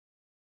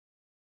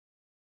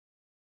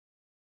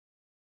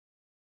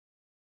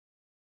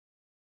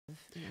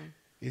you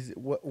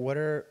know. What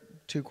are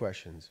two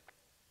questions?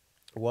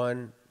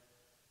 One,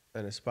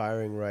 an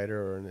aspiring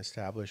writer or an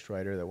established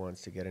writer that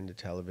wants to get into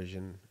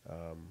television,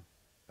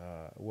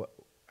 what,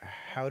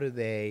 how do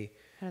they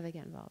How do they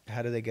get involved?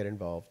 how do they get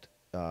involved?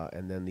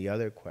 And then the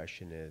other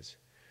question is,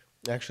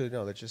 actually,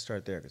 no, let's just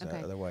start there because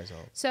Okay. otherwise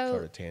I'll So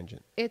start a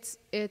tangent. it's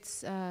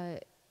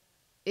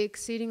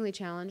exceedingly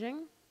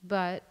challenging,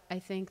 but I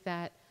think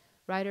that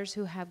writers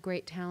who have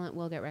great talent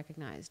will get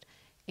recognized.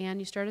 And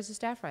you start as a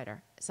staff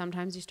writer.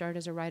 Sometimes you start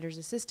as a writer's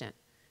assistant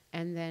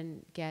and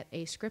then get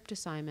a script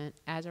assignment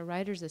as a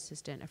writer's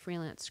assistant, a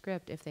freelance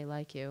script if they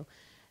like you.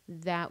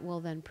 That will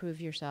then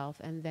prove yourself,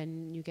 and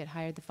then you get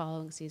hired the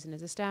following season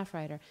as a staff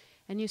writer.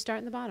 And you start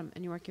in the bottom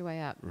and you work your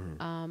way up.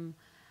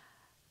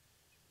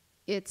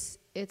 It's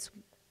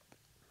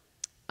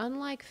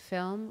unlike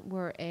film,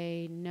 where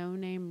a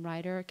no-name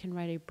writer can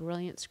write a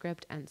brilliant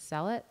script and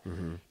sell it.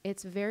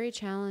 It's very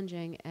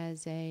challenging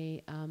as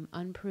a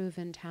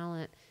unproven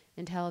talent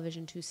in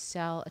television to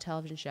sell a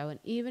television show. And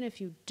even if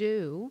you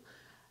do,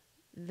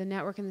 the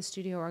network and the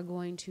studio are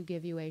going to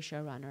give you a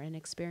showrunner, an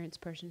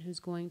experienced person who's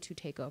going to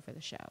take over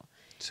the show.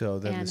 So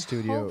then And the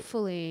studio,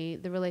 hopefully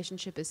the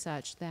relationship is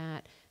such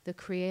that the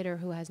creator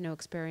who has no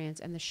experience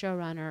and the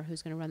showrunner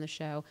who's going to run the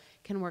show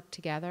can work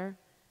together,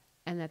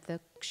 and that the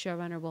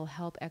showrunner will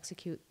help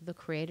execute the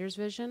creator's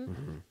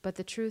vision. But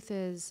the truth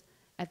is,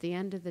 at the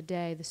end of the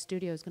day, the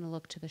studio is going to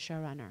look to the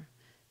showrunner,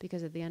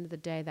 because at the end of the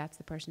day, that's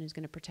the person who's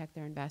going to protect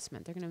their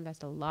investment. They're going to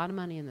invest a lot of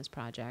money in this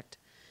project.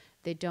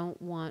 They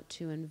don't want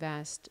to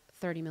invest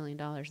 $30 million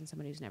in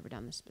somebody who's never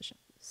done this,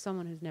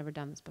 someone who's never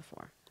done this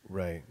before.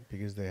 right,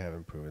 because they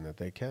haven't proven that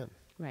they can.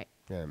 Right.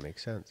 Yeah, it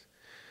makes sense.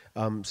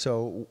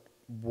 So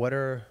what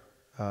are,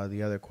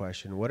 the other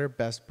question, what are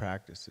best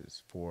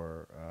practices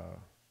for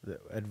the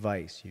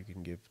advice you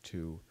can give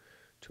to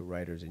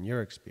writers in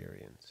your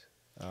experience?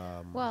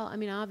 Well, I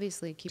mean,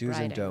 obviously, keep Do's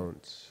writing. and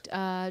don'ts.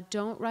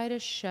 Don't write a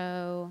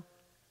show.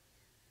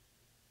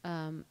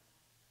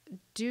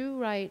 Do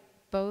write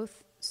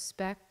both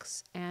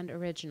specs and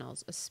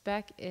originals. A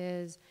spec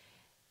is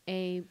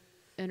an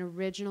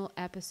original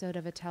episode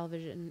of a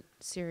television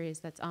series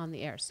that's on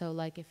the air. So,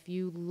 like, if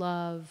you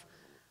love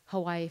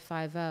Hawaii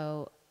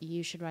Five-0,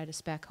 you should write a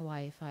spec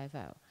Hawaii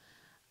Five-0.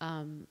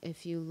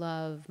 If you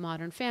love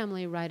Modern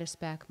Family, write a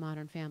spec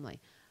Modern Family.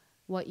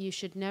 What you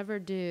should never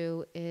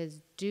do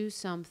is do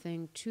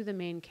something to the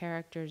main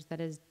characters that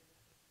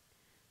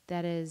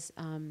is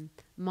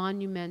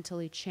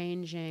monumentally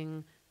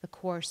changing the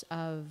course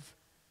of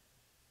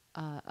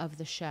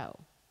the show.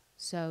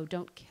 So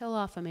don't kill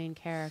off a main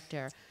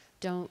character.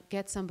 Don't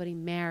get somebody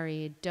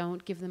married.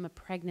 Don't give them a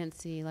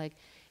pregnancy. Like,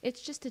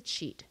 it's just a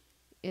cheat.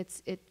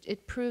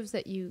 It proves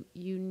that you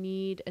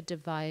need a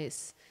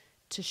device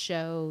to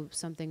show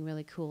something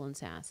really cool and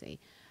sassy.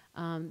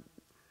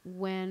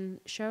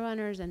 When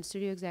showrunners and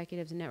studio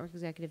executives and network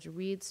executives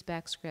read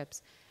spec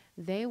scripts,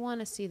 they want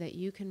to see that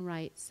you can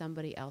write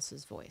somebody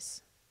else's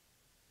voice,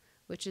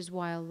 which is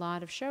why a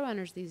lot of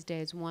showrunners these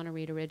days want to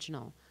read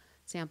original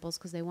samples,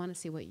 because they want to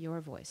see what your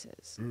voice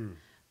is.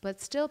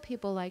 But still,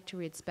 people like to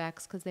read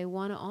specs because they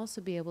want to also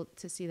be able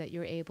to see that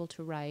you're able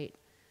to write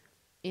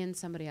in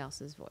somebody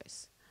else's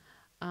voice.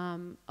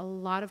 A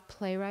lot of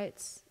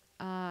playwrights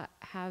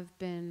have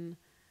been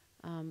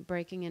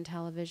breaking in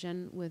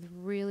television with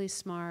really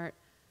smart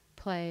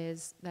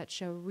plays that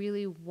show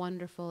really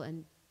wonderful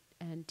and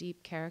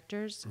deep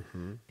characters,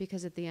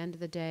 because at the end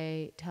of the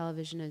day,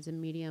 television is a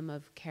medium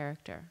of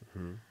character.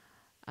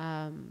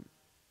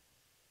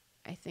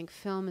 I think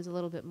film is a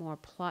little bit more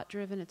plot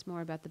driven. It's more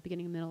about the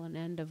beginning, middle, and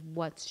end of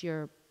what's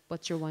your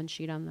one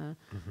sheet on the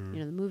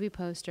the movie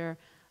poster,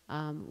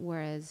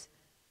 whereas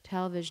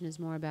television is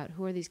more about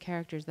who are these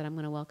characters that I'm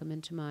going to welcome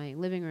into my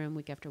living room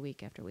week after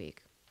week after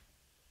week.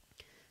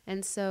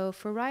 And so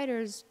for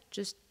writers,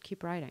 just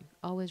keep writing.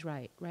 Always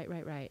write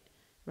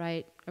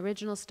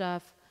original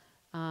stuff.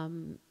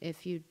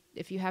 If you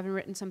haven't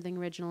written something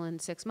original in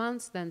 6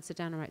 months, then sit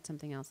down and write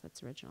something else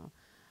that's original.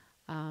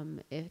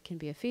 It can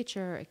be a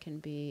feature, it can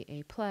be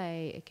a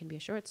play, it can be a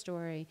short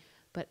story,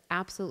 but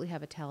absolutely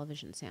have a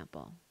television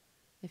sample.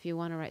 If you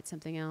want to write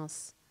something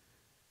else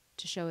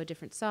to show a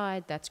different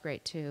side, that's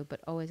great too, but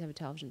always have a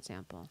television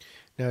sample.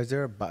 Now, is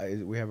there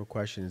we have a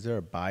question, is there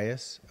a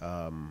bias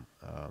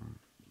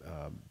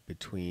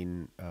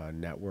between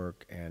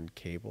network and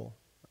cable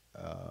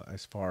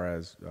as far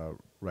as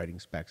writing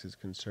specs is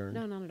concerned?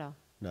 No, not at all.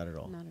 Not at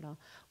all? Not at all.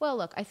 Well,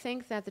 look, I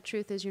think that the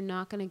truth is you're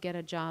not going to get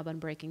a job on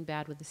Breaking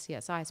Bad with the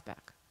CSI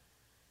spec.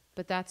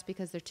 But that's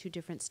because they're two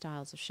different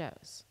styles of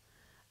shows.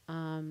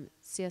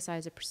 CSI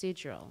is a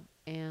procedural,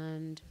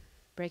 and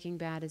Breaking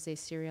Bad is a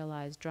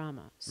serialized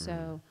drama.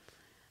 So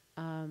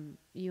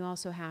you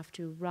also have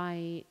to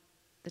write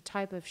the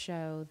type of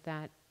show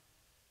that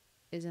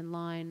is in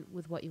line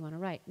with what you want to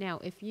write. Now,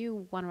 if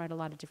you want to write a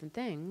lot of different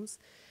things,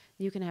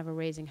 you can have a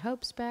Raising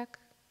Hope spec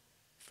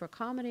for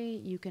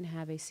comedy, you can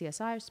have a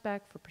CSI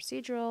spec for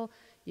procedural,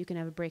 you can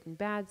have a Breaking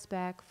Bad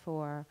spec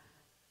for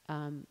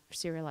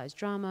serialized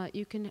drama.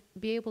 You can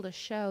be able to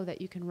show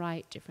that you can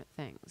write different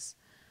things.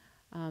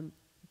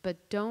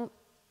 But don't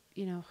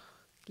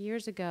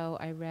years ago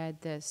I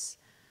read this.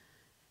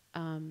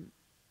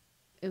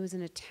 It was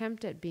an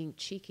attempt at being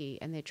cheeky,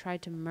 and they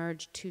tried to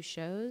merge two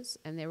shows,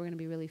 and they were going to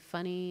be really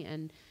funny,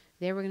 and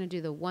they were going to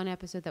do the one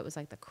episode that was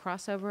like the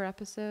crossover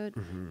episode.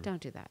 Mm-hmm.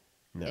 Don't do that.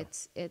 No.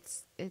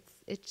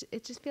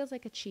 It just feels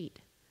like a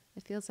cheat.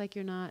 It feels like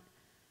you're not,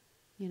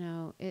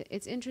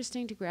 it's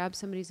interesting to grab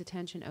somebody's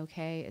attention.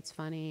 Okay, it's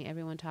funny.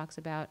 Everyone talks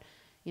about,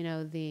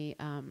 the,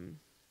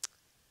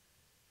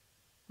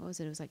 what was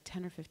it? It was like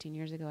 10 or 15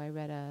 years ago. I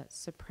read a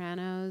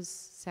Sopranos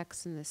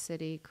Sex and the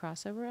City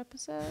crossover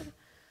episode.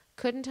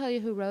 Couldn't tell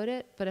you who wrote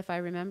it, but if I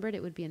remembered,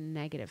 it would be a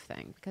negative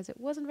thing because it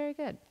wasn't very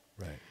good.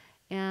 Right.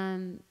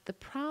 And the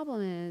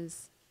problem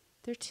is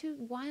they're two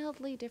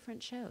wildly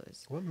different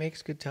shows. What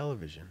makes good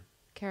television?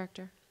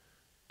 Character.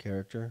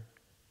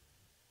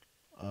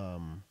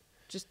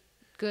 Just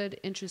good,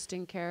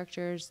 interesting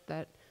characters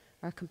that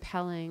are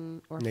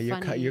compelling or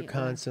funny. You're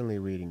constantly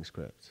reading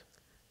scripts.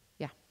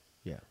 Yeah.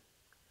 Yeah.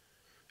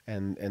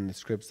 And the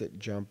scripts that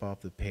jump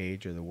off the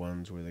page are the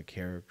ones where the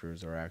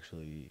characters are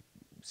actually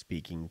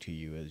speaking to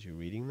you as you're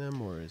reading them,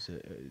 or is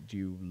it? Do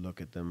you look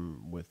at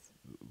them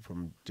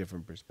from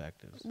different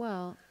perspectives?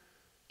 Well,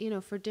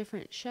 for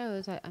different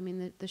shows, I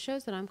mean, the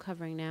shows that I'm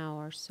covering now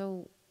are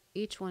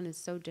each one is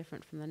so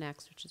different from the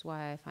next, which is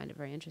why I find it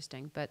very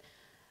interesting. But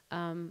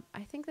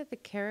I think that the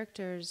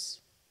characters,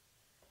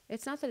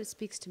 it's not that it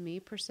speaks to me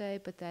per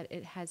se, but that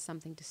it has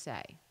something to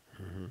say.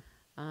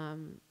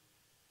 Mm-hmm.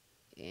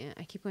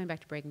 I keep going back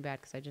to Breaking Bad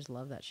because I just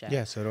love that show.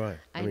 Yeah, so do I.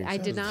 I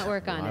did not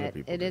work on it.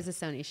 It is a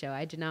Sony show.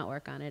 I did not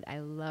work on it. I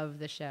love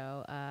the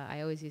show.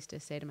 I always used to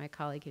say to my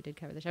colleague who did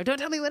cover the show, "Don't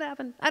tell me what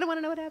happened. I don't want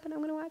to know what happened. I'm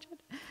going to watch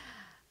it."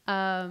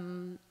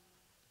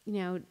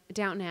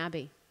 Downton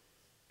Abbey.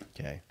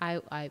 Okay.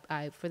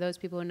 I for those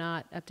people who are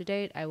not up to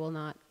date, I will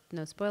not.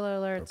 No spoiler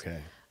alerts. Okay.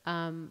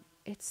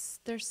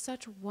 There's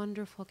such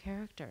wonderful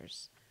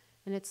characters,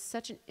 and it's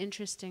such an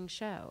interesting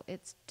show.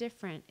 It's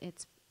different.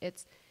 It's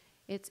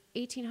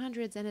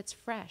 1800s and it's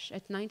fresh.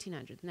 It's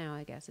 1900s now,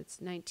 I guess. It's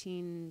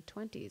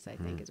 1920s, I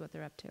think, is what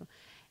they're up to,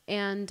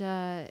 and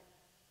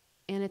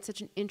it's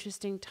such an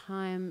interesting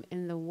time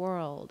in the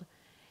world.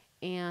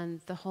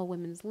 And the whole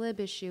women's lib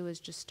issue is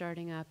just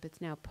starting up.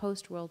 It's now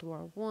post World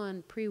War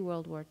I, pre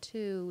World War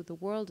II. The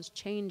world is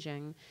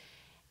changing,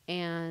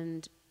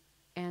 and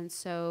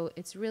so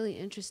it's really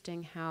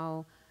interesting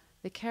how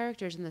the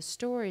characters and the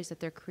stories that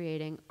they're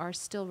creating are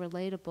still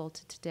relatable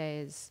to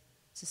today's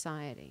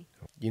society.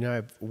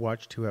 I've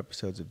watched 2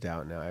 episodes of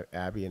Downton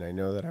Abbey, and I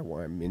know that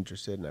I'm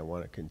interested and I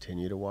want to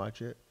continue to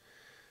watch it.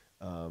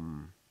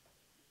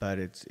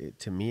 But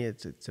to me,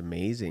 it's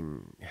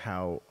amazing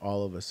how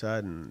all of a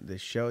sudden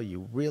this show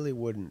you really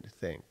wouldn't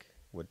think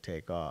would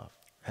take off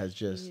has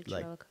just huge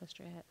like roller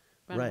coaster hit,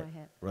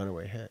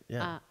 runaway hit.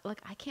 Yeah.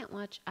 I can't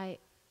watch. I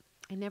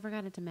never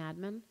got into Mad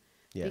Men.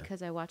 Yeah.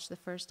 Because I watched the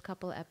first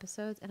couple of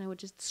episodes and I would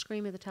just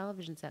scream at the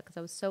television set because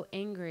I was so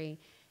angry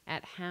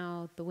at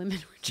how the women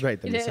were treated.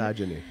 Right, the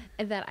misogyny.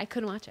 And that I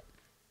couldn't watch it.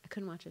 I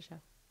couldn't watch the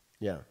show.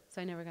 Yeah.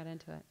 So I never got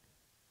into it.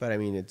 But I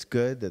mean, it's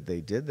good that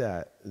they did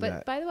that.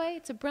 But by the way,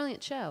 it's a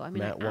brilliant show. I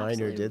mean, Matt I Weiner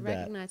absolutely did that.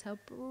 recognize how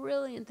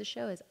brilliant the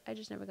show is. I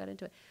just never got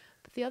into it.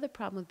 But the other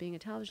problem with being a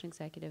television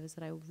executive is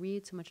that I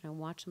read so much and I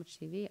watch so much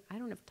TV. I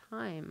don't have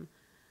time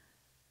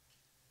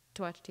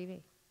to watch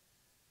TV.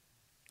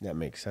 That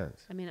makes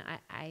sense. I mean,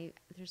 I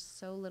there's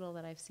so little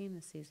that I've seen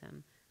this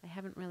season. I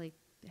haven't really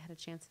had a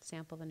chance to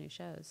sample the new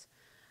shows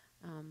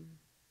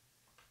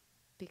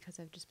because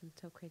I've just been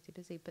so crazy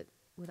busy. But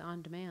with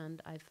On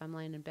Demand, if I'm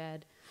laying in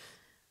bed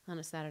on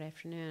a Saturday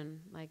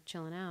afternoon, like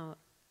chilling out,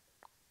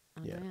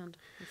 On Demand,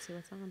 let's see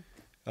what's on.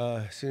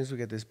 As soon as we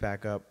get this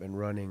back up and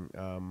running,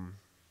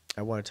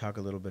 I want to talk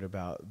a little bit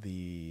about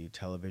the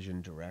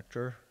television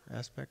director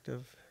aspect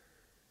of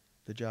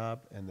the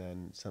job, and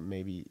then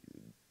maybe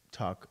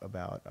talk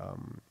about,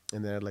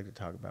 and then I'd like to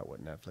talk about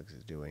what Netflix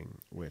is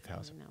doing with I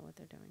don't know what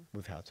they're doing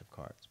with House of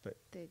Cards. But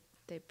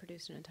they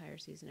produced an entire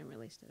season and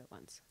released it at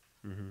once.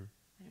 Mm-hmm.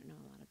 I don't know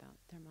a lot about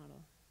their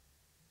model.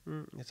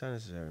 It's not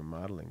necessarily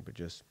modeling, but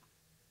just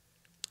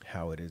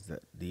how it is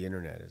that the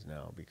internet is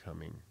now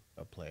becoming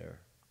a player,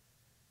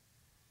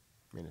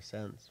 in a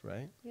sense,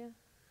 right? Yeah.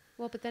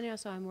 Well, but then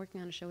also I'm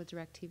working on a show with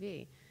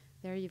DirecTV.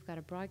 There you've got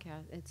a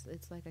broadcast.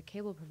 It's like a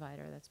cable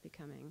provider that's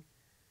becoming,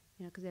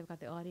 because they've got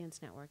the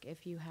audience network.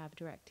 If you have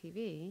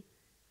DirecTV,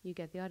 you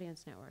get the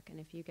audience network, and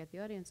if you get the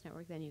audience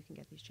network, then you can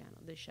get these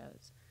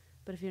shows.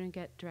 But if you don't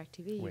get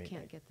DirecTV, you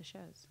can't get the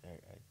shows.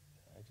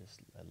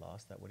 I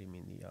lost that. What do you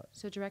mean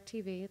So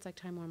DirecTV, it's like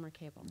Time Warner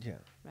Cable. Yeah.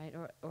 Right,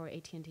 or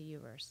AT&T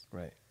Uverse.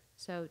 Right.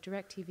 So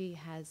DirecTV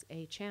has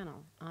a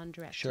channel on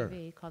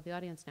DirecTV called the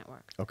Audience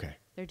Network. Okay.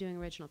 They're doing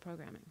original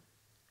programming.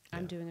 Yeah.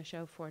 I'm doing a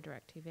show for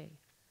DirecTV.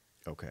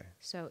 Okay.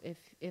 So if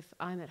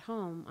I'm at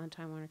home on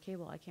Time Warner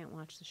Cable, I can't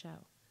watch the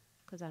show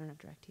because I don't have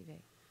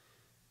DirecTV.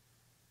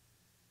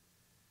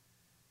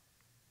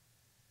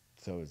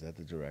 So is that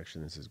the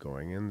direction this is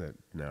going in? That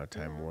now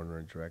Time Warner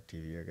and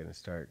DirecTV are going to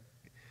start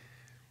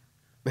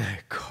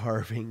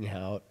carving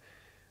out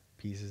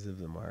pieces of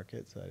the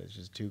market so that it's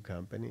just 2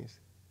 companies?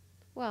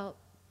 Well,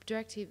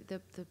 DirecTV,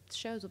 the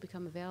shows will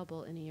become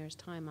available in a year's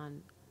time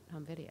on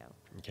home video.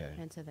 Okay.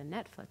 And so then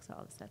Netflix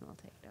all of a sudden will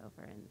take it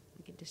over, and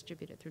we can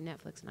distribute it through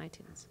Netflix and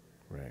iTunes.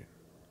 Right.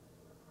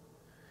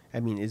 I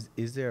mean,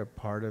 is there a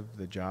part of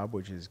the job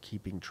which is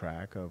keeping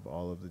track of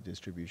all of the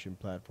distribution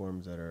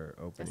platforms that are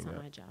opening That's up?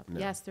 not my job. No.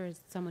 Yes, there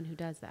is someone who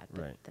does that,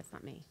 but Right. that's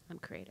not me. I'm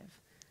creative.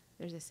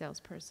 There's a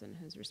salesperson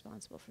who's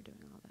responsible for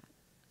doing all that.